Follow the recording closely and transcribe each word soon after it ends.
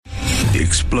The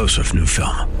explosive new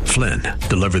film, Flynn,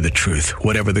 deliver the truth,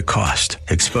 whatever the cost.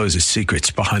 Exposes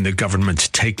secrets behind the government's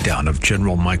takedown of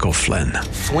General Michael Flynn.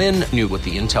 Flynn knew what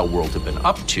the intel world had been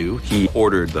up to. He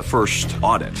ordered the first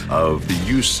audit of the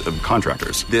use of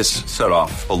contractors. This set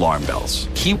off alarm bells.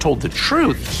 He told the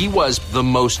truth. He was the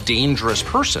most dangerous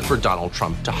person for Donald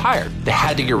Trump to hire. They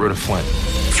had to get rid of Flynn.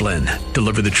 Flynn,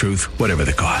 deliver the truth, whatever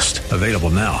the cost. Available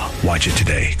now. Watch it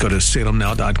today. Go to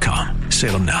salemnow.com.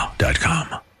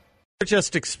 salemnow.com. We're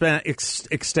just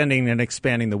extending and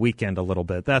expanding the weekend a little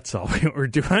bit. That's all we're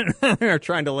doing. We're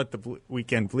trying to let the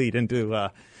weekend bleed into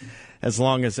as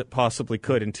long as it possibly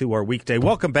could into our weekday.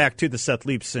 Welcome back to the Seth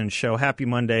Leibsohn Show. Happy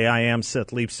Monday. I am Seth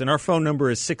Leibsohn. Our phone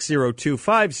number is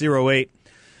 602-508-0960.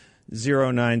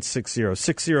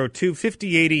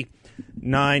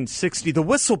 602-5080-960. The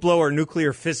whistleblower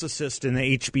nuclear physicist in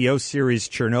the HBO series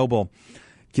Chernobyl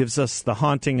gives us the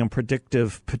haunting and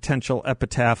predictive potential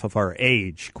epitaph of our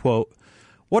age. Quote,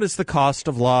 "What is the cost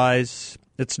of lies?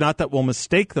 It's not that we'll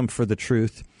mistake them for the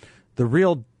truth. The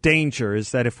real danger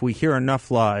is that if we hear enough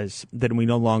lies, then we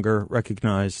no longer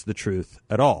recognize the truth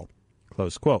at all."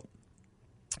 Close quote.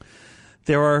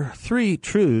 There are three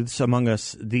truths among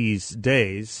us these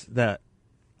days that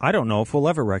I don't know if we'll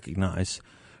ever recognize,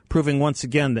 proving once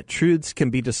again that truths can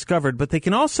be discovered, but they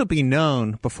can also be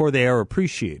known before they are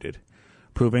appreciated.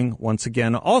 Proving once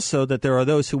again also that there are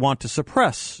those who want to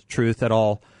suppress truth at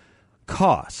all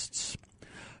costs.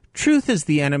 Truth is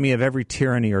the enemy of every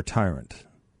tyranny or tyrant,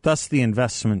 thus the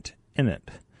investment in it.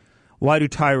 Why do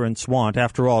tyrants want,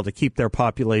 after all, to keep their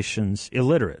populations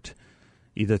illiterate,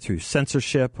 either through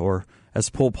censorship or, as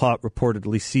Pol Pot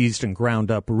reportedly seized and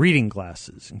ground up, reading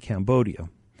glasses in Cambodia?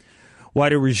 Why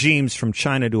do regimes from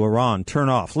China to Iran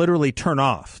literally turn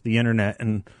off the internet,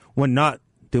 and when not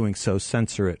doing so,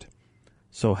 censor it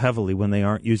so heavily when they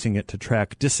aren't using it to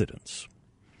track dissidents?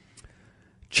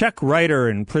 Czech writer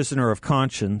and prisoner of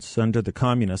conscience under the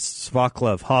communists,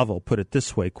 Václav Havel, put it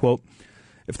this way, quote,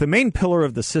 "If the main pillar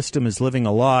of the system is living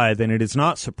a lie, then it is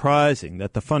not surprising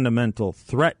that the fundamental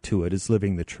threat to it is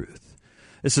living the truth.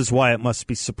 This is why it must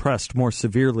be suppressed more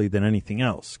severely than anything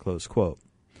else," close quote.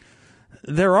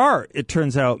 There are, it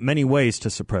turns out, many ways to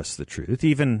suppress the truth,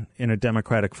 even in a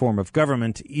democratic form of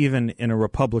government, even in a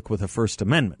republic with a First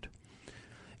Amendment.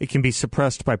 It can be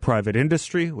suppressed by private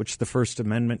industry, which the First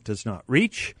Amendment does not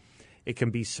reach. It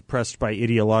can be suppressed by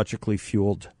ideologically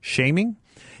fueled shaming.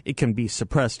 It can be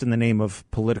suppressed in the name of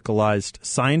politicalized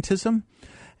scientism.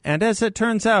 And as it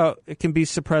turns out, it can be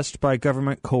suppressed by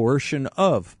government coercion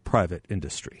of private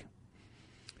industry.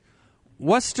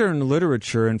 Western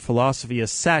literature and philosophy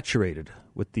is saturated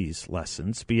with these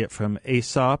lessons, be it from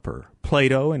Aesop or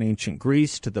Plato in ancient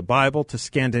Greece to the Bible to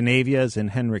Scandinavia as in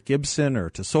Henrik Ibsen or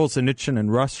to Solzhenitsyn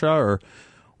in Russia or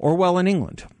Orwell in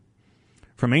England.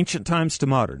 From ancient times to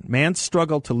modern, man's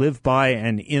struggle to live by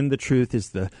and in the truth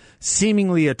is the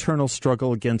seemingly eternal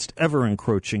struggle against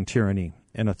ever-encroaching tyranny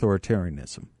and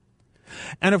authoritarianism.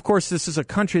 And, of course, this is a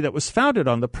country that was founded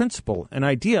on the principle and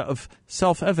idea of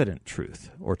self-evident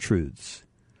truth or truths.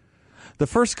 The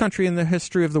first country in the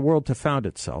history of the world to found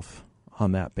itself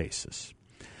on that basis.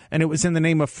 And it was in the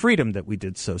name of freedom that we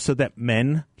did so that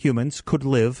men, humans, could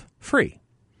live free.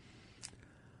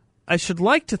 I should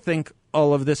like to think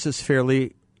all of this is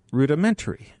fairly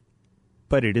rudimentary,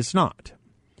 but it is not.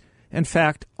 In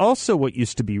fact, also what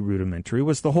used to be rudimentary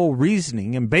was the whole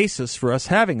reasoning and basis for us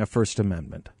having a First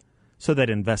Amendment, so that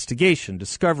investigation,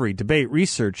 discovery, debate,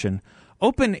 research, and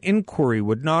open inquiry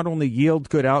would not only yield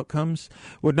good outcomes,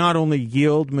 would not only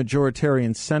yield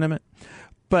majoritarian sentiment,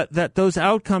 but that those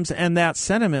outcomes and that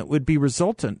sentiment would be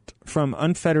resultant from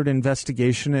unfettered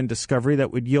investigation and discovery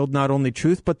that would yield not only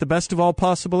truth, but the best of all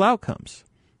possible outcomes,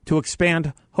 to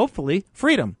expand, hopefully,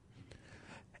 freedom.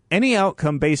 Any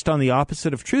outcome based on the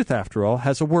opposite of truth, after all,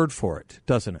 has a word for it,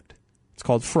 doesn't it? It's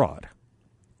called fraud.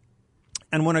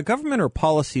 And when a government or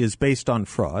policy is based on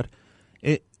fraud,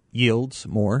 it yields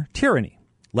more tyranny,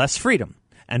 less freedom,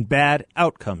 and bad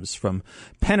outcomes from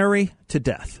penury to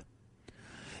death.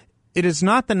 It is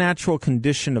not the natural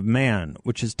condition of man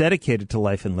which is dedicated to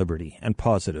life and liberty and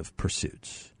positive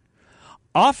pursuits.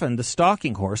 Often the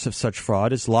stalking horse of such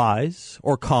fraud is lies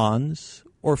or cons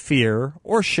or fear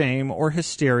or shame or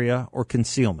hysteria or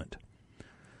concealment.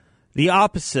 The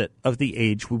opposite of the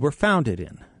age we were founded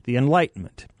in, the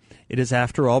Enlightenment. It is,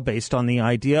 after all, based on the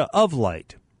idea of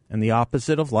light, and the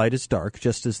opposite of light is dark,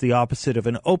 just as the opposite of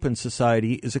an open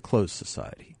society is a closed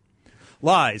society.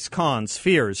 Lies, cons,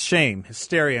 fears, shame,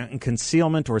 hysteria, and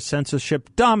concealment or censorship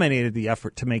dominated the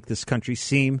effort to make this country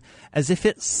seem as if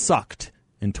it sucked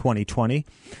in 2020,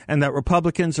 and that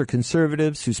Republicans or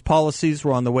conservatives whose policies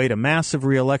were on the way to massive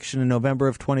re-election in November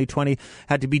of 2020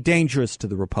 had to be dangerous to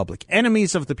the republic,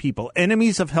 enemies of the people,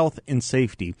 enemies of health and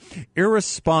safety,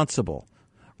 irresponsible,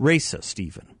 racist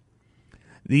even.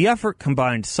 The effort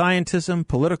combined scientism,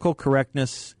 political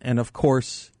correctness, and, of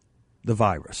course, the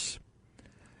virus.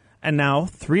 And now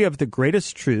 3 of the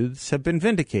greatest truths have been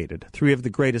vindicated. 3 of the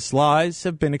greatest lies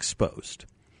have been exposed.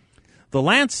 The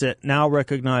Lancet now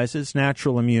recognizes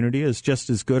natural immunity as just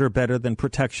as good or better than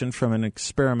protection from an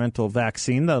experimental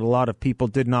vaccine that a lot of people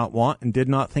did not want and did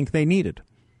not think they needed.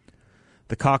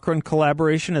 The Cochrane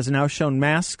collaboration has now shown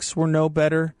masks were no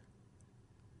better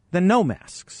than no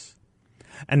masks.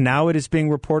 And now it is being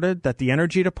reported that the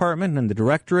Energy Department and the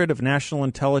Directorate of National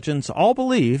Intelligence all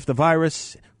believe the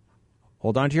virus,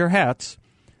 hold on to your hats,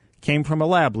 came from a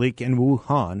lab leak in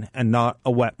Wuhan and not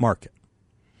a wet market.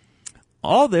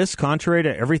 All this contrary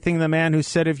to everything the man who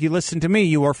said, if you listen to me,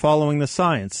 you are following the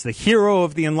science, the hero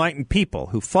of the enlightened people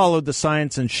who followed the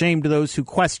science and shamed those who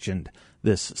questioned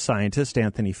this scientist,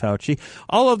 Anthony Fauci.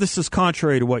 All of this is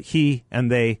contrary to what he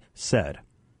and they said.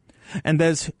 And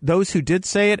those who did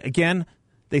say it, again,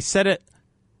 they said it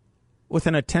with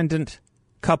an attendant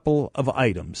couple of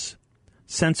items: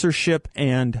 censorship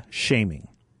and shaming.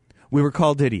 We were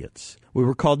called idiots. We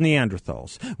were called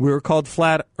Neanderthals. We were called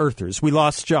flat earthers. We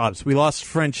lost jobs. We lost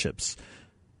friendships.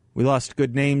 We lost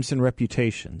good names and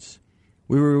reputations.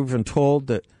 We were even told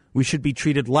that we should be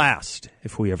treated last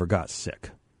if we ever got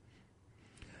sick.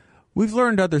 We've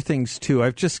learned other things, too.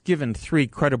 I've just given 3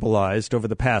 credibilized over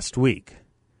the past week.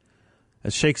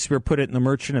 As Shakespeare put it in The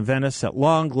Merchant of Venice, at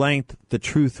long length the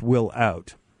truth will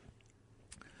out.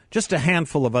 Just a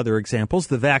handful of other examples.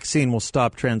 The vaccine will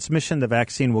stop transmission. The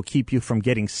vaccine will keep you from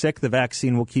getting sick. The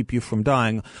vaccine will keep you from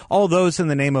dying. All those in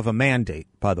the name of a mandate,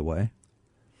 by the way.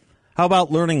 How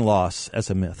about learning loss as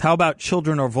a myth? How about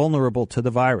children are vulnerable to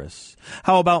the virus?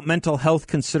 How about mental health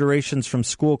considerations from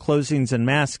school closings and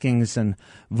maskings and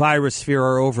virus fear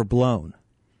are overblown?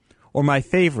 Or my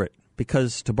favorite,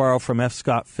 because, to borrow from F.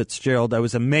 Scott Fitzgerald, I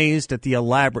was amazed at the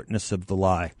elaborateness of the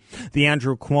lie. The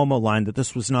Andrew Cuomo line that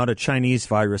this was not a Chinese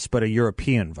virus, but a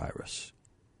European virus.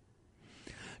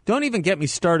 Don't even get me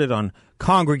started on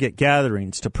congregate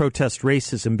gatherings to protest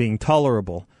racism being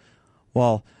tolerable,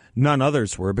 while none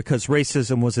others were, because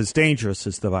racism was as dangerous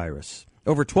as the virus.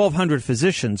 Over 1,200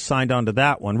 physicians signed on to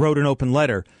that one, wrote an open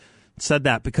letter, said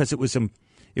that because it was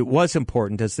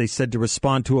important, as they said, to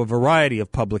respond to a variety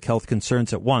of public health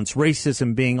concerns at once,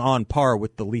 racism being on par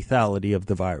with the lethality of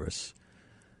the virus.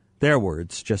 Their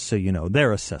words, just so you know,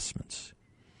 their assessments.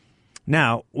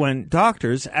 Now, when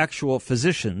doctors, actual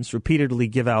physicians, repeatedly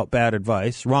give out bad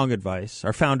advice, wrong advice,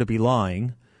 are found to be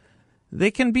lying, they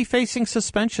can be facing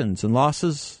suspensions and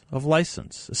losses of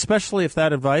license, especially if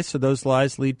that advice or those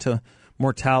lies lead to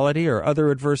mortality or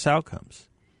other adverse outcomes.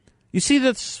 You see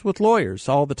this with lawyers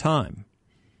all the time.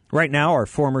 Right now, our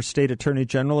former state attorney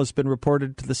general has been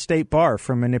reported to the state bar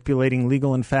for manipulating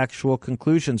legal and factual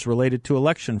conclusions related to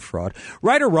election fraud.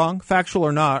 Right or wrong, factual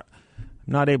or not, I'm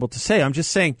not able to say. I'm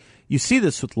just saying you see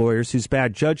this with lawyers whose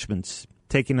bad judgments,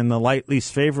 taken in the light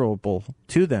least favorable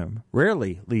to them,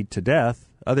 rarely lead to death,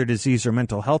 other disease or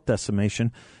mental health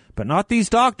decimation, but not these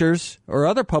doctors or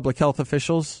other public health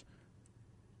officials.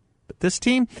 This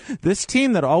team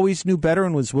that always knew better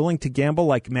and was willing to gamble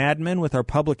like madmen with our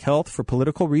public health for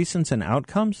political reasons and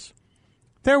outcomes,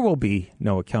 there will be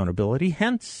no accountability.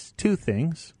 Hence, 2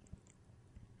 things.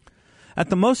 At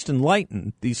the most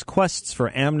enlightened, these quests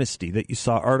for amnesty that you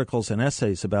saw articles and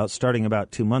essays about starting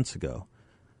about 2 months ago.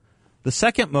 The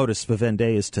second modus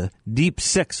vivendi is to deep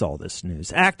six all this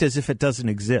news, act as if it doesn't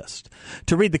exist.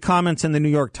 To read the comments in the New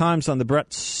York Times on the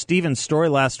Brett Stevens story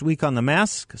last week on the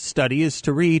mask study is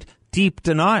to read deep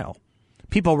denial.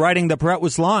 People writing that Brett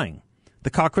was lying.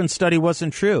 The Cochrane study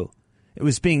wasn't true. It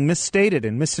was being misstated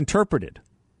and misinterpreted.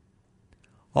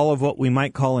 All of what we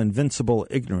might call invincible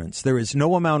ignorance. There is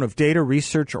no amount of data,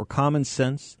 research, or common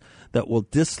sense that will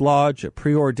dislodge a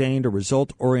preordained or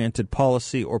result-oriented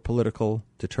policy or political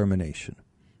determination.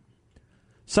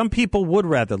 Some people would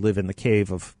rather live in the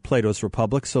cave of Plato's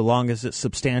Republic so long as it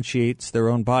substantiates their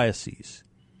own biases.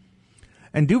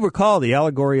 And do recall the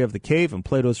allegory of the cave in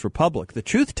Plato's Republic. The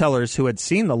truth-tellers who had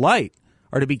seen the light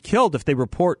are to be killed if they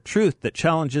report truth that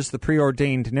challenges the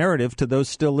preordained narrative to those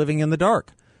still living in the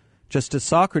dark, just as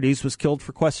Socrates was killed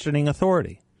for questioning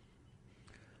authority.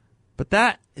 But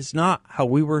that is not how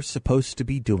we were supposed to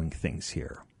be doing things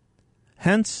here.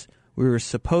 Hence, we were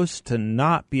supposed to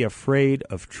not be afraid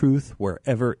of truth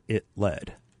wherever it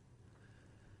led.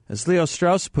 As Leo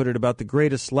Strauss put it about the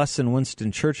greatest lesson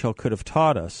Winston Churchill could have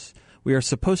taught us, We are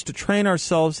supposed to train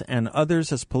ourselves and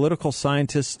others as political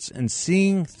scientists in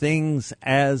seeing things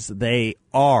as they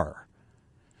are.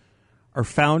 Our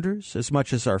founders, as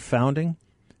much as our founding,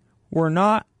 were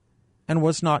not and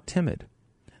was not timid.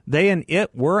 They and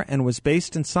it were and was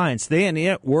based in science. They and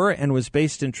it were and was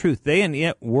based in truth. They and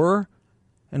it were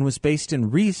and was based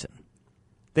in reason.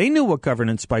 They knew what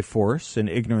governance by force and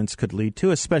ignorance could lead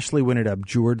to, especially when it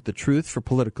abjured the truth for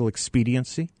political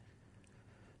expediency.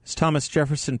 As Thomas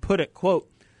Jefferson put it, quote,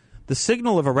 "The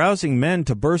signal of arousing men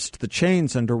to burst the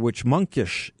chains under which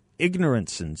monkish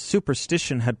ignorance and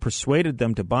superstition had persuaded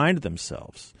them to bind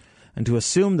themselves, and to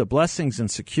assume the blessings and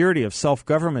security of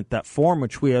self-government, that form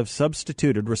which we have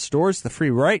substituted restores the free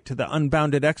right to the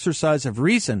unbounded exercise of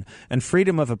reason and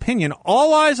freedom of opinion.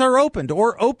 All eyes are opened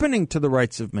or opening to the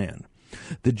rights of man.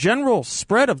 The general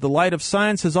spread of the light of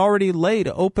science has already laid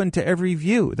open to every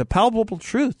view the palpable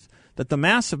truth that the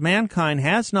mass of mankind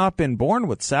has not been born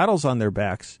with saddles on their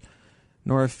backs,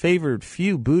 nor a favored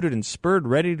few booted and spurred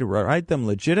ready to ride them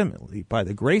legitimately by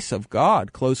the grace of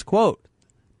God." Close quote.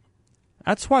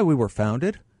 That's why we were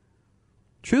founded.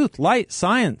 Truth, light,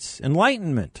 science,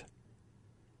 enlightenment.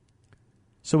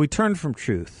 So we turn from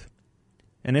truth.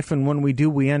 And if and when we do,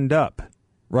 we end up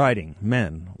riding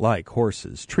men like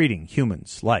horses, treating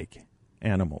humans like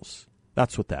animals.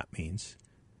 That's what that means.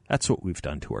 That's what we've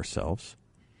done to ourselves.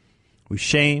 We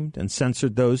shamed and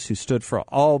censored those who stood for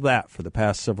all that for the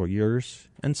past several years,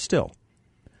 and still.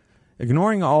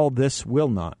 Ignoring all this will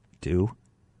not do.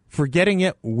 Forgetting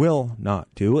it will not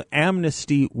do.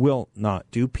 Amnesty will not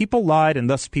do. People lied, and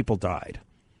thus people died.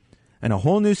 And a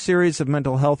whole new series of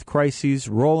mental health crises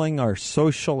rolling our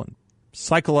social and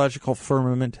psychological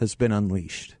firmament has been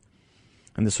unleashed.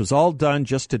 And this was all done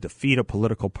just to defeat a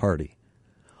political party.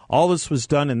 All this was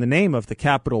done in the name of the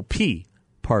capital P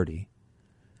party.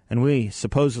 And we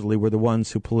supposedly were the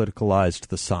ones who politicalized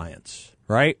the science,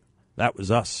 right? That was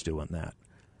us doing that.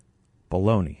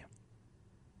 Baloney.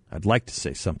 I'd like to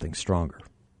say something stronger.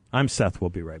 I'm Seth. We'll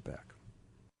be right back.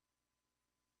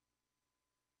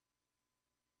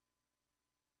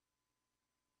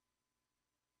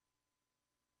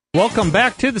 Welcome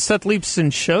back to the Seth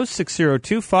Leibsohn Show,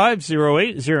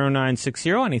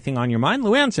 602-508-0960. Anything on your mind?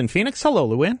 Luann's in Phoenix. Hello,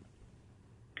 Luann.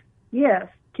 Yes.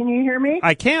 Can you hear me?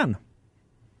 I can.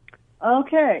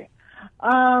 Okay.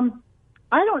 I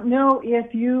don't know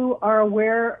if you are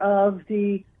aware of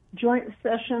the joint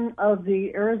session of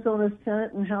the Arizona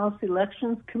Senate and House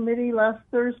Elections Committee last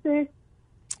Thursday.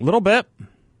 A little bit.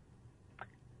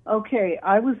 Okay,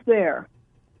 I was there,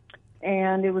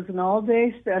 and it was an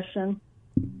all-day session,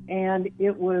 and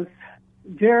it was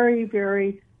very,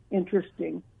 very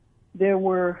interesting. There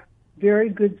were very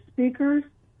good speakers,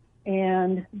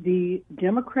 and the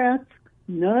Democrats,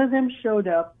 none of them showed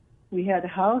up. We had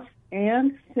House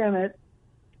and Senate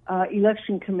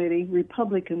election committee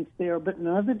Republicans there, but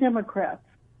none of the Democrats.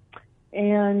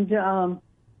 And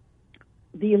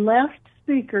the left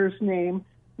speaker's name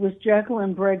was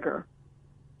Jacqueline Breger,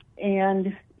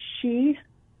 and she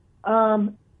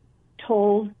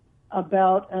told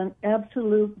about an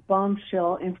absolute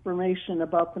bombshell information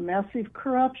about the massive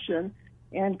corruption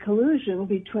and collusion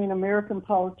between American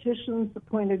politicians,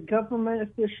 appointed government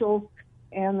officials,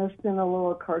 and the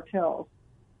Sinaloa cartels.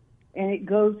 And it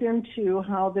goes into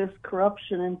how this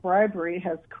corruption and bribery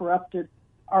has corrupted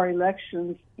our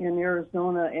elections in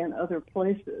Arizona and other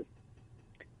places.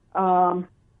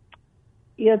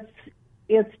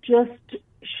 It's just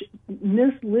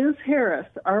Miss Liz Harris,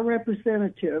 our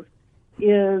representative,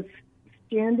 is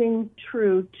standing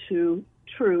true to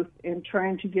truth and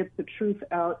trying to get the truth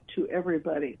out to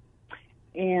everybody.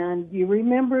 And you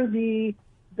remember the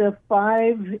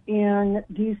 5 in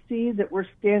D.C. that were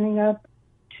standing up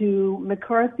to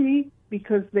McCarthy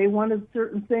because they wanted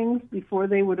certain things before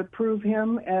they would approve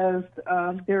him as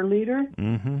their leader?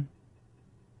 Mm-hmm.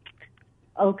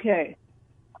 Okay.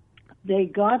 They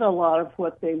got a lot of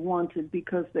what they wanted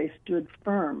because they stood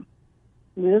firm.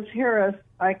 Liz Harris,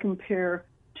 I compare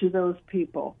to those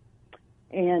people.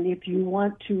 And if you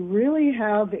want to really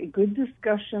have a good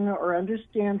discussion or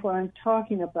understand what I'm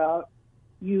talking about,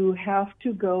 you have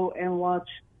to go and watch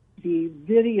the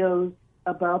videos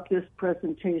about this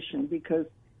presentation because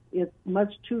it's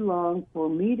much too long for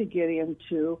me to get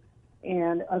into,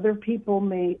 and other people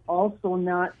may also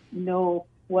not know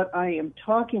what I am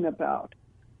talking about.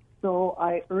 So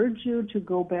I urge you to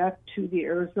go back to the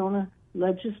Arizona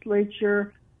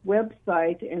Legislature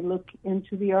website and look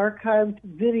into the archived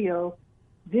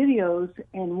videos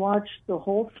and watch the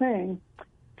whole thing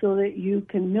so that you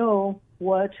can know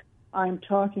what I'm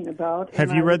talking about.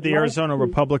 Have you read the Arizona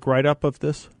Republic write-up of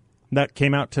this that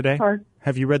came out today?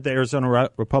 Have you read the Arizona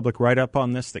Republic write-up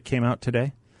on this that came out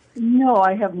today? No,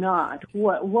 I have not.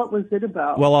 What was it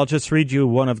about? Well, I'll just read you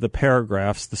one of the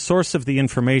paragraphs. The source of the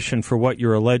information for what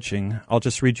you're alleging, I'll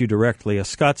just read you directly. A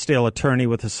Scottsdale attorney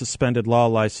with a suspended law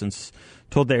license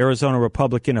told the Arizona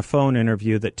Republic in a phone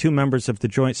interview that 2 members of the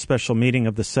joint special meeting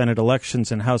of the Senate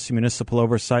Elections and House Municipal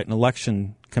Oversight and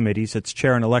Election Committees, its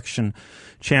chair and election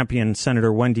champion,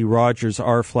 Senator Wendy Rogers,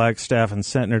 R. Flagstaff, and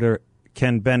Senator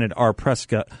Ken Bennett, R.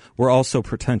 Prescott, were also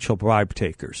potential bribe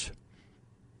takers.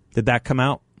 Did that come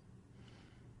out?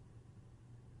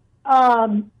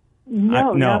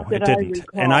 No, it didn't.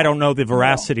 And I don't know the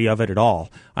veracity of it at all.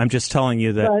 I'm just telling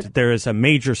you that there is a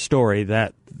major story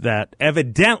that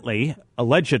evidently,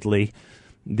 allegedly,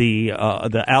 the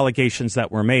allegations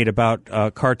that were made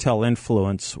about cartel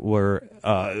influence were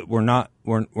not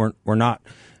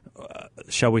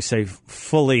shall we say,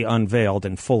 fully unveiled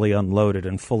and fully unloaded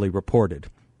and fully reported.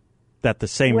 That the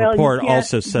same report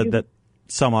also said that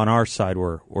some on our side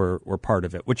were part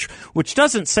of it, which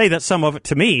doesn't say that some of it,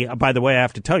 to me, by the way, I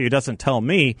have to tell you, doesn't tell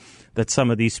me that some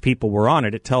of these people were on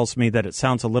it. It tells me that it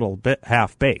sounds a little bit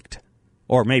half-baked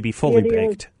or maybe fully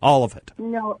baked, all of it.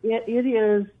 No, it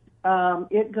is.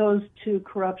 It goes to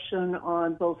corruption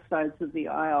on both sides of the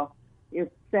aisle.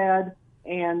 It's sad,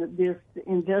 and this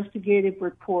investigative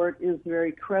report is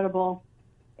very credible.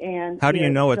 And how do you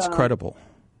know it's credible?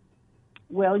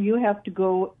 Well, you have to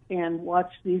go and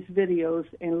watch these videos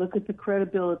and look at the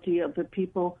credibility of the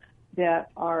people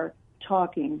that are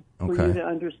talking for you to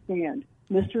understand.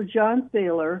 Mr. John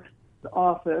Thaler's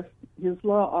office, his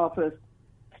law office,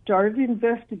 started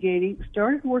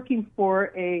working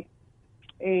for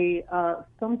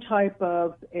some type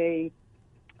of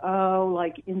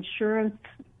like insurance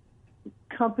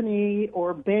company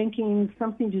or banking,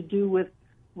 something to do with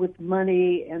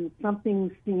money, and something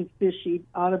seemed fishy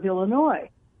out of Illinois.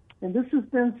 And this has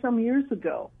been some years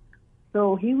ago.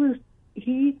 So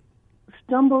he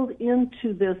stumbled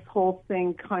into this whole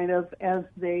thing kind of as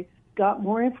they got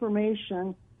more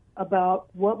information about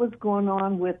what was going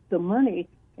on with the money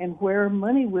and where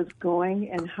money was going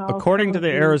and how. According to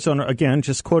the Arizona, again,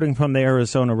 just quoting from the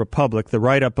Arizona Republic, the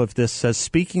write-up of this says,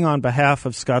 speaking on behalf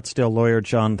of Scottsdale lawyer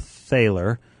John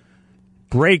Thaler,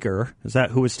 Brager, is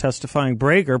that who was testifying?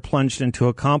 Brager plunged into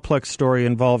a complex story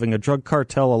involving a drug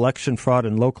cartel, election fraud,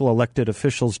 and local elected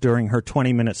officials during her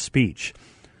 20-minute speech.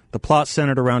 The plot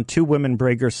centered around 2 women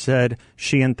Brager said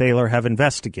she and Thaler have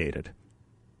investigated.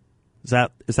 Is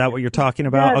that what you're talking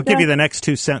about? Yeah, I'll give you the next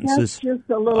 2 sentences.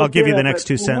 I'll give you the next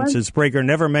 2 sentences. Brager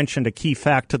never mentioned a key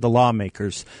fact to the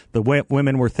lawmakers. The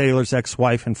women were Thaler's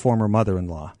ex-wife and former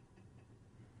mother-in-law.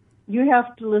 You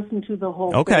have to listen to the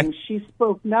whole thing. She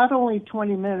spoke not only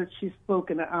 20 minutes, she spoke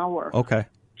an hour. Okay.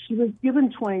 She was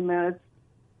given 20 minutes.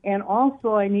 And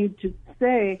also I need to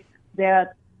say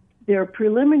that their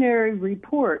preliminary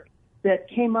report that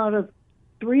came out of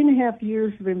 3.5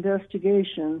 years of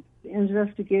investigations,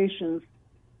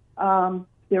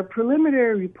 their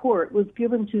preliminary report was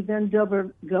given to then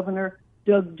Governor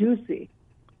Doug Ducey.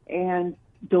 And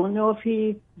don't know if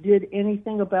he did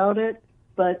anything about it.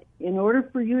 But in order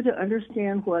for you to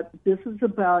understand what this is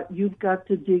about, you've got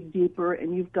to dig deeper,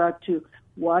 and you've got to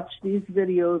watch these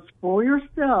videos for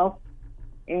yourself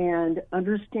and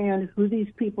understand who these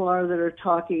people are that are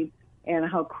talking and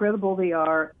how credible they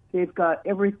are. They've got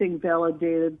everything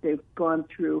validated. They've gone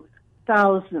through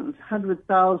thousands,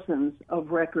 100,000s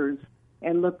of records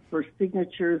and looked for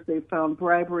signatures. They found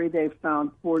bribery. They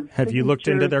found forged signatures. Have you looked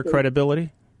into their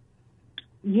credibility?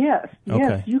 Yes,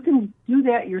 yes. You can do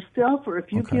that yourself, or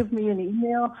if you give me an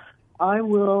email, I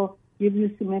will give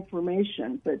you some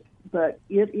information. But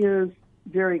it is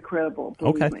very credible,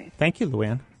 believe me. Thank you,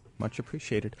 Luann. Much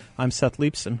appreciated. I'm Seth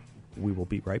Leibson. We will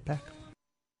be right back.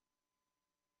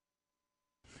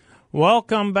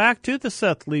 Welcome back to the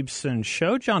Seth Leibson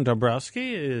Show. John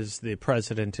Dombrowski is the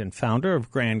president and founder of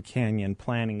Grand Canyon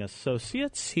Planning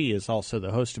Associates. He is also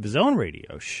the host of his own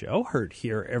radio show, heard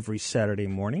here every Saturday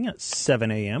morning at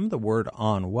 7 a.m., The Word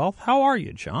on Wealth. How are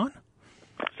you, John?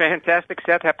 Fantastic,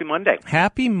 Seth. Happy Monday.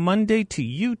 Happy Monday to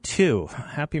you, too.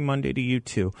 Happy Monday to you,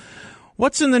 too.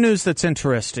 What's in the news that's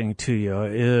interesting to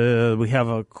you? We have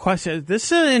a question.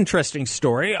 This is an interesting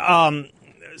story.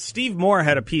 Steve Moore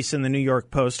had a piece in the New York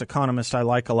Post, economist I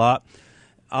like a lot,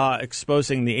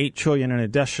 exposing the $8 trillion in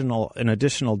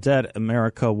additional debt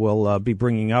America will be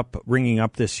ringing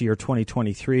up this year,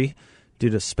 2023, due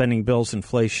to spending bills,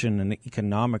 inflation, and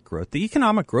economic growth. The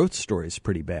economic growth story is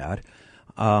pretty bad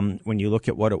when you look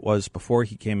at what it was before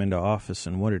he came into office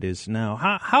and what it is now.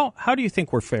 How do you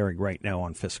think we're faring right now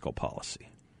on fiscal policy?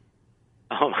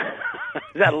 Is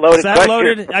that a loaded question?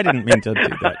 Loaded? I didn't mean to do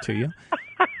that to you.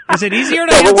 Is it easier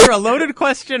to answer a loaded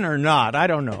question or not? I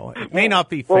don't know. It may not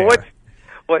be fair. Well,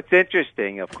 what's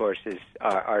interesting, of course, is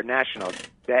our national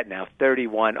debt now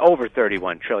over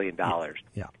 $31 trillion.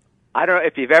 Yeah. I don't know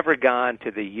if you've ever gone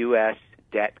to the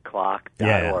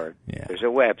usdebtclock.org. Yeah. There's a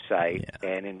website,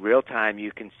 and in real time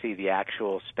you can see the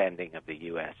actual spending of the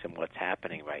U.S. and what's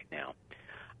happening right now.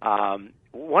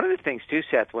 One of the things, too,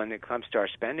 Seth, when it comes to our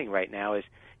spending right now is,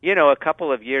 a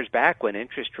couple of years back when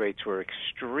interest rates were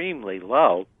extremely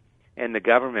low and the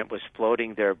government was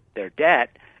floating their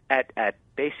debt at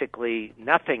basically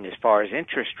nothing as far as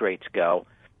interest rates go,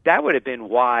 that would have been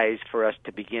wise for us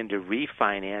to begin to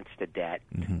refinance the debt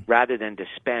rather than to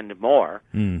spend more.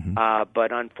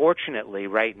 But unfortunately,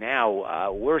 right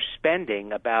now, we're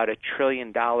spending about $1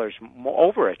 trillion,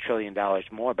 over $1 trillion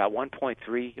more, about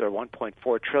 $1.3 or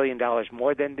 $1.4 trillion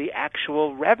more than the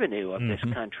actual revenue of this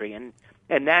country. And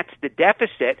that's the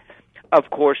deficit,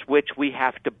 of course, which we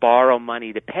have to borrow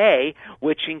money to pay,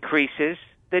 which increases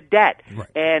the debt. Right.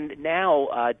 And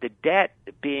now the debt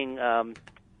being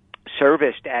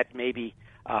serviced at maybe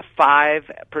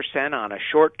 5% on a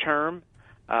short-term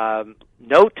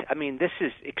note. I mean, this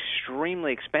is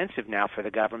extremely expensive now for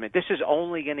the government. This is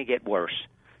only going to get worse,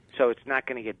 so it's not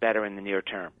going to get better in the near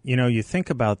term. You think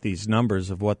about these numbers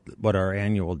of what our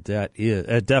annual debt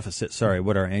is, deficit. Sorry,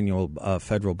 what our annual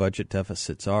federal budget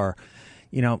deficits are.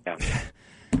 You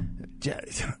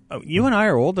and I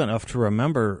are old enough to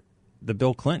remember the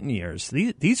Bill Clinton years.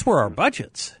 These were our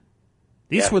budgets.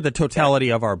 These were the totality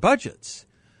of our budgets.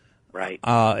 Right.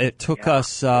 It took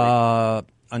us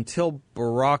until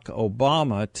Barack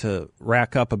Obama to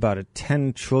rack up about a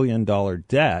 $10 trillion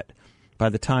debt. By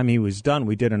the time he was done,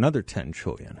 we did another $10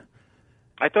 trillion.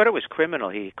 I thought it was criminal.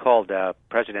 He called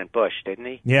President Bush, didn't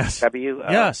he? Yes.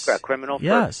 Criminal for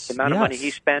the amount of money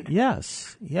he spent?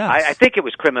 Yes. I think it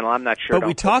was criminal. I'm not sure. But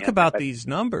we talk about these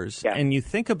numbers, and you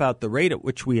think about the rate at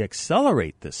which we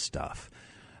accelerate this stuff.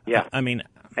 Yeah. I mean,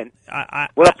 I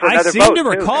seem to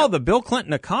recall the Bill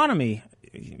Clinton economy.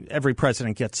 Every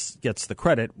president gets the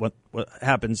credit what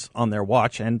happens on their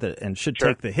watch and should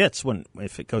take the hits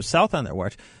if it goes south on their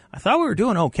watch. I thought we were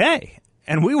doing okay,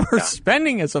 and we were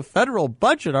spending as a federal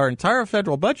budget, our entire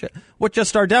federal budget, what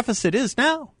just our deficit is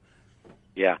now.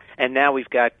 Yeah, and now we've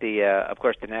got of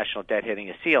course, the national debt hitting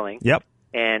a ceiling. Yep,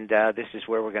 and this is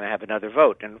where we're going to have another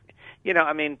vote. And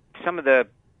I mean, some of the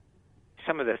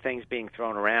things being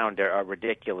thrown around are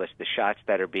ridiculous. The shots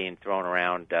that are being thrown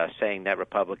around, saying that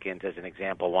Republicans, as an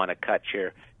example, want to cut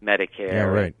your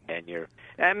Medicare and your.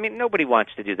 I mean, nobody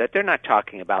wants to do that. They're not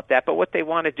talking about that. But what they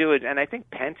want to do is, and I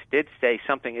think Pence did say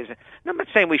something. I'm not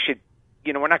saying we should.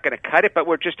 We're not going to cut it, but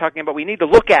we're just talking about we need to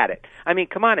look at it. I mean,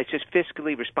 come on, it's just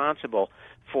fiscally responsible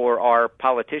for our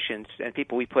politicians and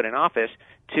people we put in office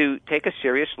to take a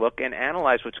serious look and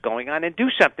analyze what's going on and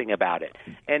do something about it,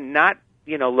 and not.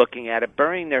 Looking at it,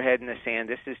 burying their head in the sand.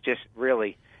 This is just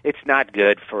really, it's not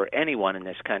good for anyone in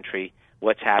this country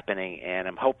what's happening, and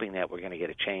I'm hoping that we're going to get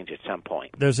a change at some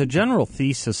point. There's a general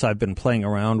thesis I've been playing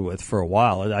around with for a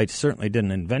while. I certainly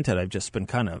didn't invent it. I've just been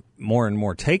kind of more and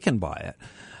more taken by it,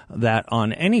 that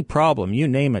on any problem, you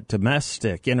name it,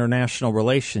 domestic, international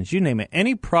relations, you name it,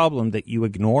 any problem that you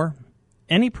ignore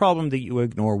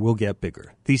will get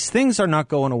bigger. These things are not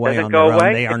going away on their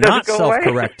own. They are not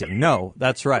self-correcting. No,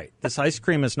 that's right. This ice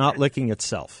cream is not licking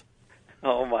itself.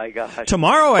 Oh, my gosh.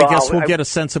 Tomorrow, I guess we'll get a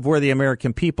sense of where the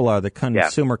American people are. The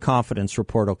Consumer Confidence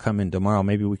Report will come in tomorrow.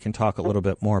 Maybe we can talk a little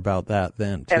bit more about that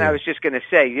then, too. And I was just going to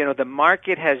say, the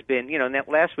market has been,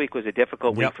 last week was a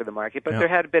difficult week for the market, but there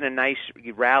had been a nice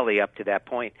rally up to that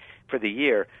point for the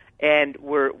year. And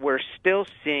we're still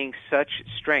seeing such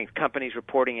strength. Companies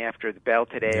reporting after the bell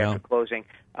today, after closing,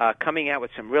 coming out with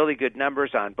some really good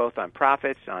numbers on both on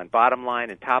profits, on bottom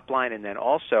line and top line, and then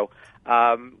also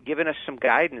giving us some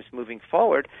guidance moving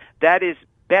forward. That is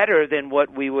better than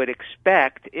what we would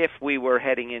expect if we were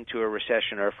heading into a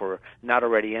recession, or if we're not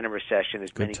already in a recession, as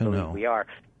many believe we are.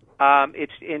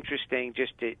 It's interesting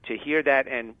just to hear that,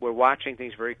 and we're watching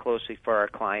things very closely for our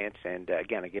clients. And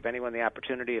again, I give anyone the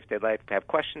opportunity, if they'd like to have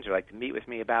questions or like to meet with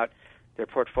me about their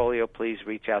portfolio, please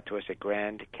reach out to us at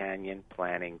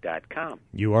GrandCanyonPlanning.com.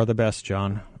 You are the best,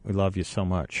 John. We love you so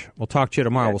much. We'll talk to you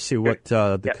tomorrow. We'll see what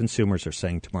the consumers are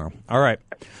saying tomorrow. All right.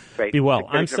 Great. Be well.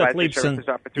 I'm Seth Leibson.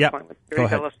 Go ahead.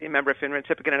 LLC, member of FINRA,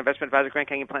 recipient and investment advisor, Grand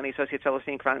Canyon Planning Associates, LLC,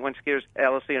 and Crown One Skiers,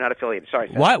 LLC, are not affiliated. Sorry,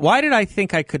 Seth. Why did I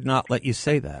think I could not let you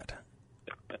say that?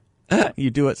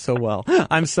 You do it so well.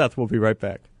 I'm Seth. We'll be right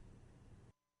back.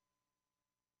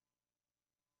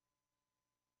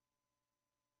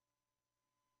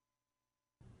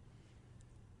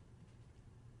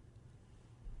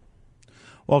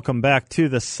 Welcome back to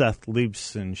the Seth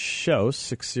Leibsohn Show,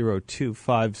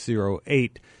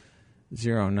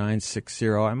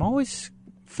 602-508-0960. I'm always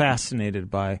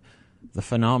fascinated by the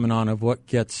phenomenon of what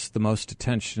gets the most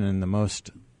attention and the most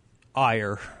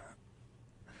ire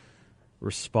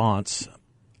response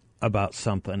about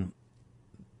something,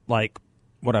 like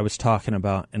what I was talking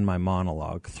about in my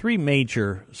monologue. 3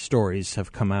 major stories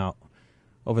have come out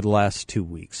over the last 2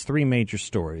 weeks. 3 major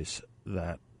stories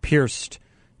that pierced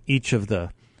each of the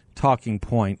talking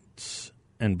points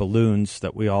and balloons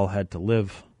that we all had to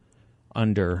live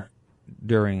under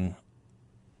during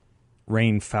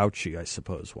Reign Fauci, I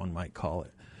suppose one might call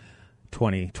it,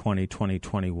 2020,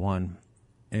 2021,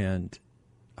 and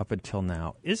up until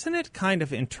now. Isn't it kind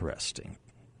of interesting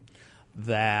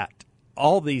that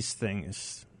all these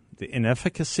things, the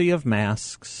inefficacy of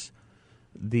masks,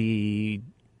 the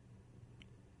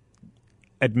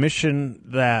admission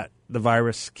that the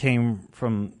virus came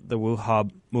from the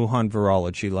Wuhan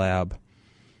virology lab,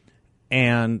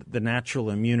 and the natural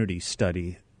immunity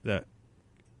study that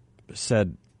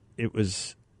said it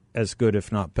was as good, if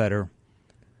not better,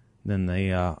 than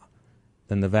the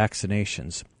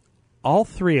vaccinations. All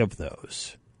 3 of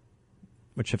those,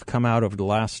 which have come out over the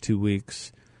last 2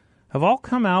 weeks, have all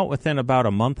come out within about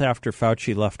a month after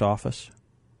Fauci left office.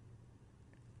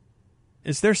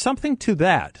 Is there something to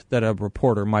that a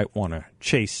reporter might want to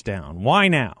chase down? Why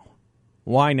now?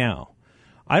 Why now?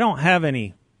 I don't have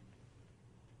any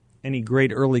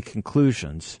great early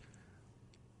conclusions,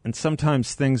 and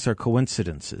sometimes things are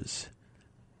coincidences.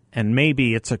 And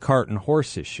maybe it's a cart and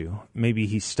horse issue. Maybe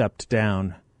he stepped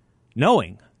down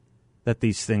knowing that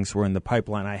these things were in the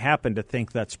pipeline. I happen to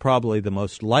think that's probably the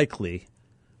most likely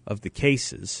of the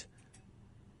cases.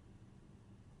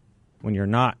 When you're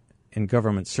not in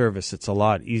government service, it's a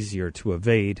lot easier to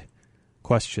evade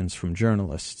questions from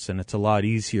journalists, and it's a lot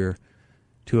easier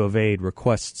to evade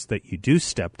requests that you do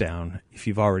step down if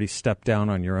you've already stepped down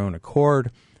on your own accord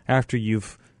after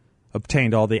you've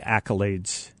obtained all the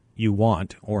accolades you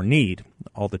want or need,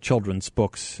 all the children's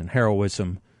books and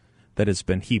heroism that has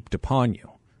been heaped upon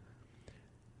you.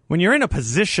 When you're in a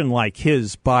position like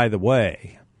his, by the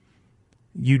way,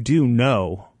 you do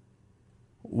know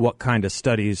what kind of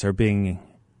studies are being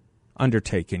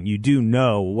undertaken. You do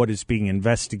know what is being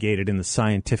investigated in the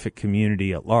scientific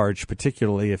community at large,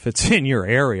 particularly if it's in your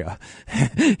area,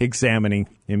 examining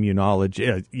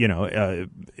immunology,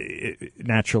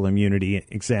 natural immunity,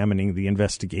 examining the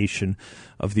investigation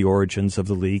of the origins of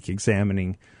the leak,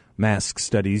 examining mask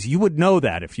studies. You would know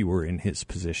that if you were in his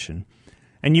position.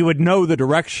 And you would know the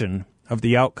direction of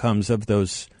the outcomes of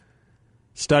those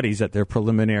studies at their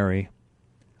preliminary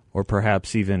or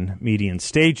perhaps even median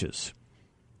stages.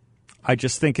 I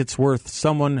just think it's worth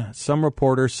some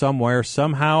reporter somewhere,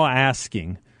 somehow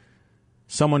asking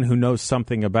someone who knows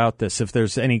something about this if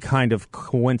there's any kind of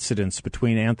coincidence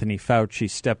between Anthony Fauci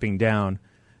stepping down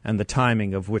and the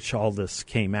timing of which all this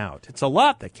came out. It's a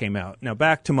lot that came out. Now,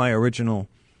 back to my original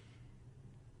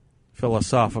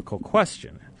philosophical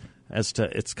question as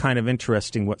to it's kind of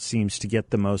interesting what seems to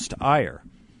get the most ire.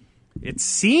 It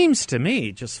seems to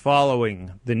me, just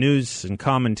following the news and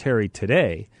commentary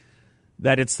today,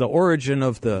 that it's the origin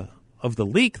of the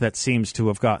leak that seems to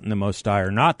have gotten the most ire.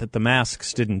 Not that the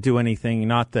masks didn't do anything,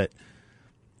 not that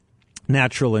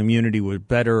natural immunity was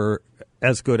better,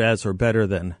 as good as or better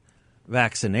than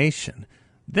vaccination.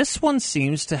 This one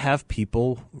seems to have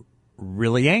people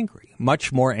really angry,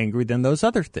 much more angry than those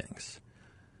other things.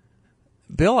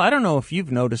 Bill, I don't know if you've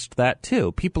noticed that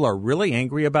too. People are really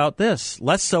angry about this,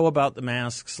 less so about the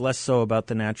masks, less so about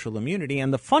the natural immunity.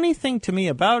 And the funny thing to me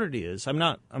about it is, I'm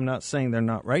not saying they're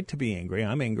not right to be angry.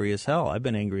 I'm angry as hell. I've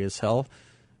been angry as hell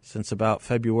since about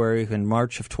February and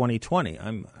March of 2020.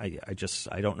 I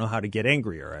don't know how to get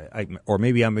angrier, or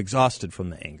maybe I'm exhausted from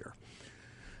the anger.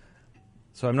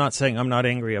 So I'm not saying I'm not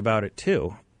angry about it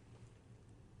too.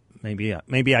 Maybe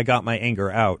I got my anger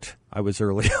out. I was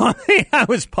early on. I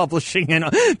was publishing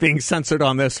and being censored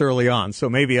on this early on. So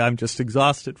maybe I'm just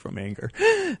exhausted from anger.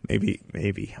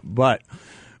 Maybe. But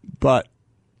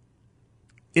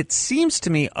it seems to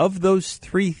me of those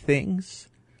 3 things,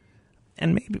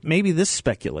 and maybe this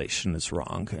speculation is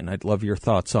wrong, and I'd love your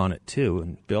thoughts on it too.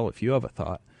 And Bill, if you have a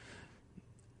thought.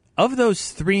 Of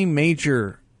those 3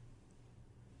 major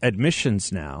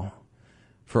admissions now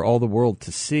for all the world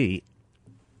to see,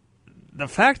 the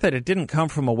fact that it didn't come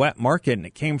from a wet market and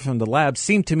it came from the lab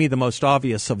seemed to me the most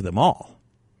obvious of them all.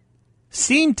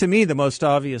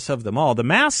 The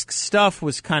mask stuff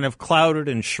was kind of clouded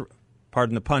and,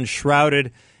 pardon the pun,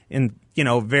 shrouded in,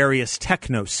 various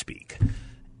techno speak.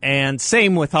 And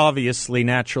same with, obviously,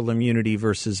 natural immunity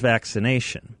versus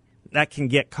vaccination. That can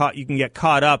get caught. You can get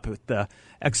caught up with the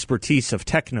expertise of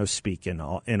techno speak in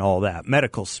all that,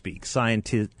 medical speak,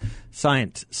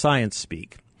 science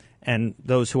speak. And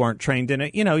those who aren't trained in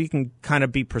it, you can kind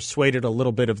of be persuaded a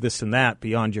little bit of this and that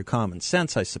beyond your common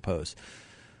sense, I suppose.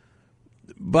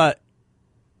 But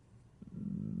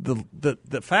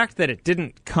the fact that it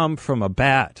didn't come from a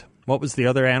bat. What was the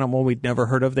other animal we'd never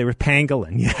heard of? They were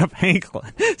pangolin. Yeah,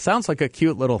 pangolin. Sounds like a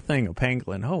cute little thing, a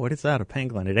pangolin. Oh, what is that, a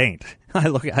pangolin? It ain't. I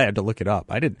had to look it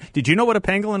up. Did you know what a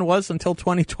pangolin was until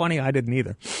 2020? I didn't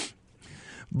either.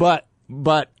 But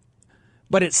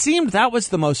it seemed that was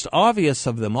the most obvious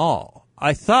of them all.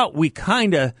 I thought we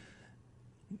kind of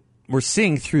were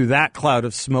seeing through that cloud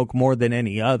of smoke more than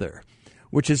any other,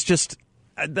 which is just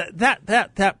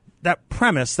that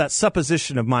premise, that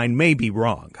supposition of mine may be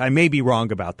wrong. I may be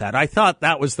wrong about that. I thought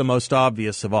that was the most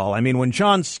obvious of all. I mean, when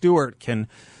Jon Stewart can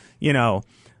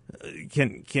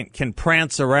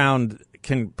prance around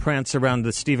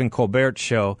the Stephen Colbert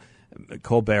show,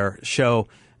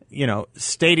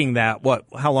 stating that,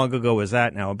 how long ago was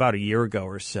that now? About a year ago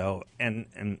or so.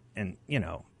 And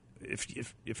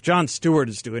if Jon Stewart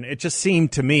is doing it, it just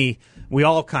seemed to me we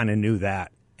all kind of knew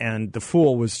that. And the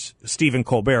fool was Stephen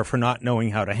Colbert for not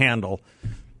knowing how to handle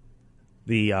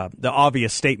the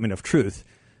obvious statement of truth.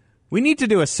 We need to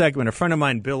do a segment. A friend of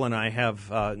mine, Bill, and I have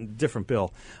different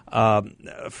Bill.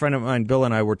 A friend of mine, Bill,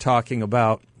 and I were talking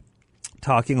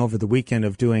over the weekend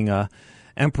of doing a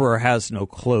Emperor Has No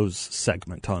Clothes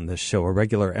segment on this show, a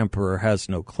regular Emperor Has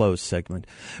No Clothes segment.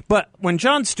 But when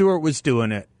Jon Stewart was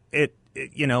doing it,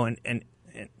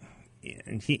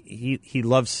 and he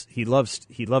loves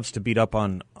to beat up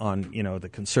on the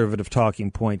conservative talking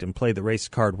point and play the race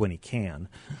card when he can.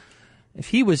 If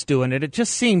he was doing it, it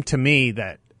just seemed to me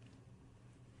that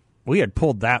we had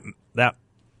pulled that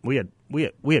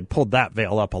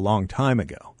veil up a long time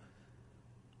ago.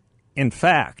 In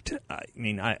fact,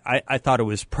 I thought it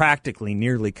was practically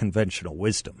nearly conventional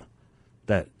wisdom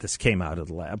that this came out of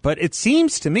the lab. But it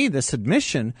seems to me this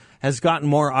admission has gotten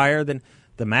more ire than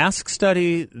the mask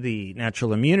study, the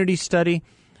natural immunity study.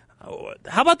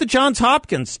 How about the Johns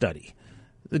Hopkins study?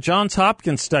 The Johns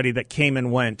Hopkins study that came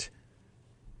and went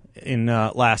in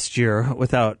last year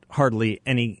without hardly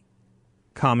any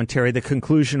commentary, the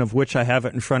conclusion of which I have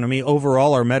it in front of me.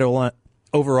 Overall, our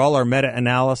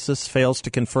meta-analysis fails to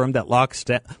confirm that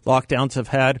lockdowns have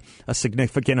had a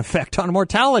significant effect on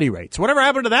mortality rates. Whatever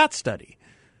happened to that study?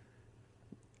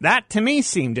 That, to me,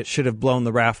 seemed it should have blown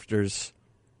the rafters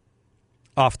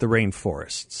off the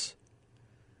rainforests.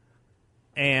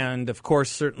 And, of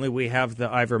course, certainly we have the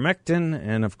ivermectin,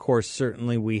 and, of course,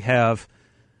 certainly we have...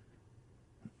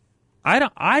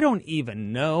 I don't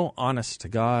even know, honest to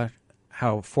God,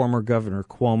 how former Governor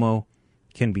Cuomo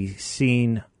can be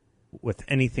seen with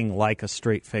anything like a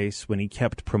straight face when he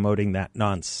kept promoting that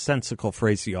nonsensical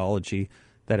phraseology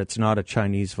that it's not a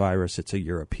Chinese virus, it's a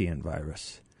European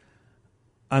virus.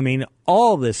 I mean,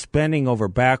 all this bending over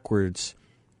backwards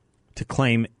to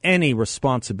claim any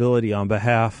responsibility on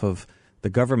behalf of the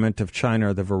government of China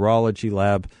or the virology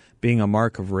lab being a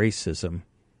mark of racism.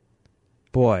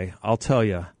 Boy, I'll tell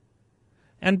you.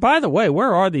 And by the way,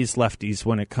 where are these lefties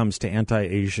when it comes to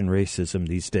anti-Asian racism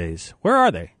these days? Where are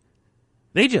they?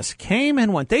 They just came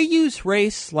and went. They use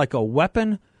race like a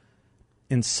weapon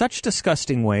in such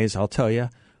disgusting ways, I'll tell you,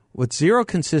 with zero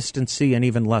consistency and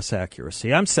even less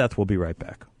accuracy. I'm Seth. We'll be right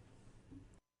back.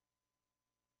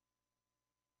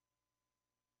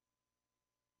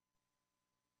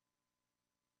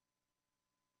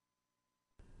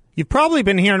 You've probably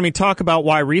been hearing me talk about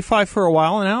YRefy for a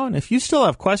while now, and if you still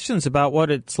have questions about what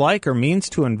it's like or means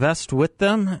to invest with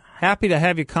them, happy to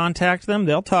have you contact them.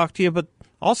 They'll talk to you, but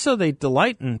also they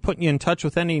delight in putting you in touch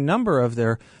with any number of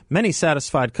their many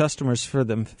satisfied customers for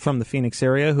them from the Phoenix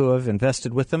area who have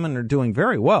invested with them and are doing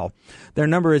very well. Their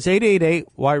number is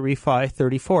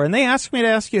 888-YRefy-34, and they asked me to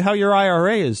ask you how your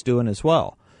IRA is doing as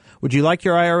well. Would you like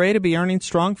your IRA to be earning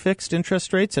strong fixed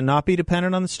interest rates and not be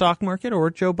dependent on the stock market or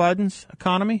Joe Biden's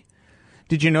economy?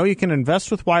 Did you know you can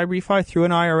invest with YRefy through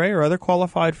an IRA or other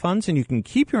qualified funds, and you can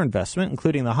keep your investment,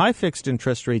 including the high fixed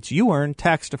interest rates you earn,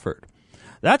 tax-deferred?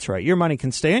 That's right. Your money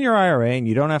can stay in your IRA, and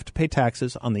you don't have to pay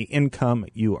taxes on the income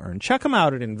you earn. Check them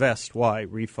out at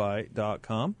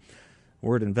investyrefy.com.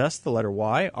 Word invest, the letter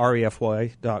Y,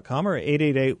 refy.com, or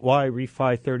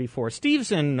 888-YRefy-34.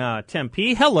 Steve's in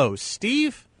Tempe. Hello,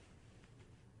 Steve.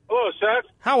 Hello, Seth.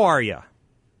 How are you?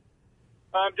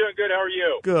 I'm doing good. How are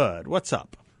you? Good. What's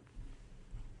up?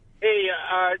 Hey,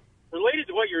 related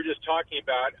to what you were just talking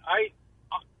about, I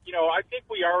think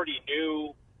we already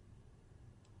knew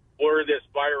where this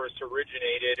virus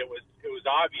originated. It was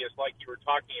obvious, like you were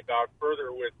talking about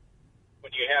further with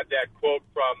when you had that quote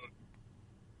from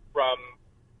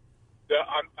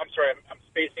I'm sorry, I'm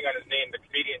spacing on his name. The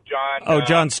comedian John.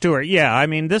 Jon Stewart. Yeah, I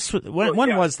mean,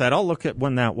 when was that? I'll look at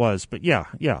when that was. But yeah.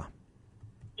 Yeah.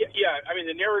 I mean,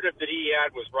 the narrative that he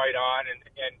had was right on,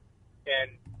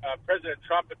 and President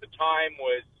Trump at the time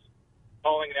was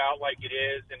calling it out like it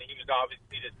is, and he was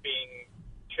obviously just being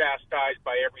chastised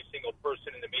by every single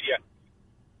person in the media.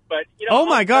 But oh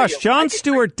my gosh, Jon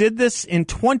Stewart did this in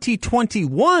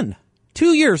 2021,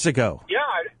 2 years ago. Yeah,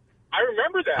 I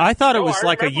remember that. I thought it was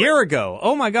like a year ago.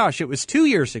 Oh my gosh, it was 2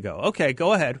 years ago. Okay,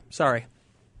 go ahead. Sorry.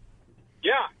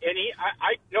 Yeah, and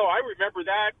I remember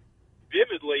that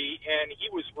vividly, and he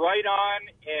was right on.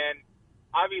 And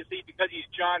obviously, because he's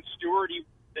Jon Stewart, he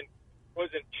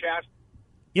wasn't chastised.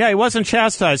 Yeah, he wasn't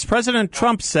chastised. President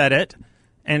Trump said it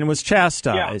and was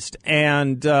chastised. Yeah.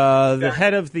 And the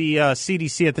head of the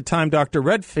CDC at the time, Dr.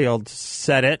 Redfield,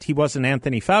 said it. He wasn't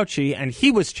Anthony Fauci, and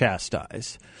he was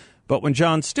chastised. But when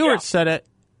Jon Stewart said it,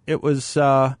 it was,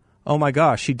 oh my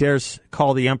gosh, he dares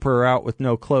call the emperor out with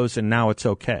no clothes, and now it's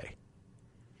okay.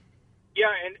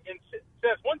 Yeah, and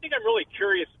Seth, one thing I'm really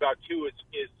curious about, too, is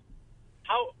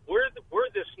where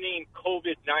this name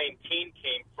COVID-19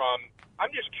 came from.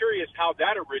 I'm just curious how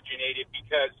that originated,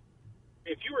 because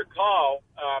if you recall,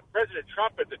 President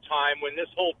Trump at the time, when this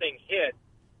whole thing hit,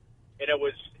 and it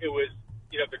was the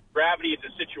gravity of the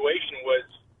situation was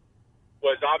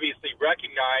obviously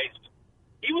recognized,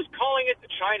 he was calling it the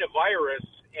China virus,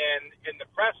 and the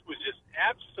press was just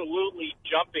absolutely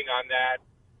jumping on that.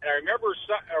 And I remember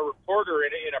a reporter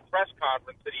in a press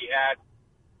conference that he had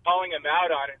calling him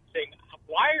out on it, saying,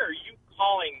 "Why are you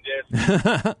calling this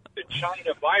the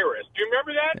China virus?" Do you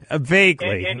remember that?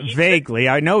 Vaguely.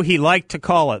 I know he liked to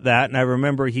call it that, and I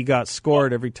remember he got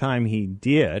scored every time he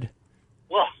did.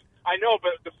 Well, I know,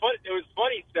 but it was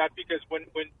funny, Seth, because when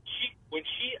she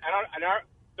I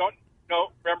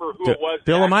don't remember who it was.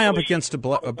 Bill, actually. Am I up against a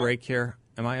break here?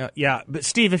 Am I? Yeah, but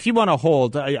Steve, if you want to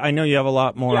hold, I know you have a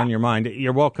lot more on your mind.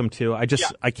 You're welcome to. I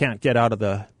can't get out of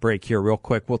the break here real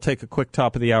quick. We'll take a quick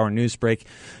top of the hour news break.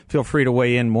 Feel free to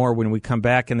weigh in more when we come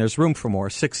back, and there's room for more.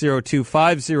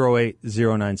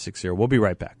 602-508-0960. We'll be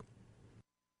right back.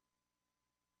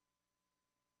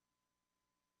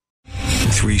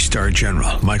 3-star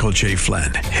General Michael J.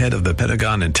 Flynn, head of the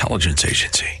Pentagon Intelligence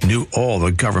Agency, knew all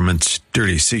the government's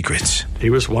dirty secrets. He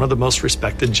was one of the most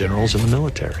respected generals in the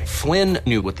military. Flynn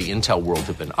knew what the intel world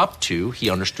had been up to.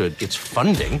 He understood its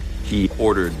funding. He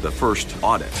ordered the first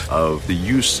audit of the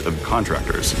use of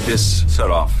contractors. This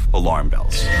set off alarm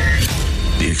bells.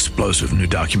 The explosive new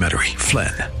documentary,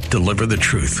 Flynn, Deliver the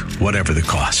Truth, Whatever the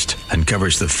Cost,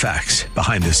 uncovers the facts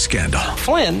behind this scandal.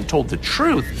 Flynn told the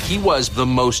truth. He was the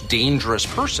most dangerous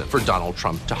person for Donald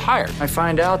Trump to hire. I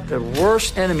find out the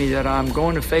worst enemy that I'm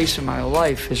going to face in my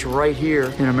life is right here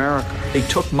in America. They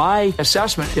took my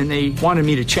assessment and they wanted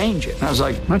me to change it. And I was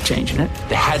like, I'm not changing it.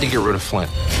 They had to get rid of Flynn.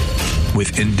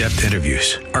 With in-depth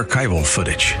interviews, archival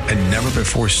footage, and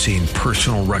never-before-seen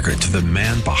personal records of the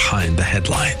man behind the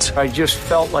headlines. I just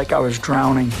felt like I was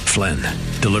drowning. Flynn,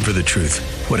 Deliver the Truth,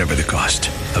 Whatever the Cost.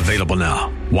 Available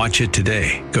now. Watch it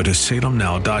today. Go to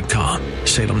salemnow.com.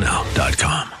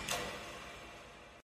 salemnow.com.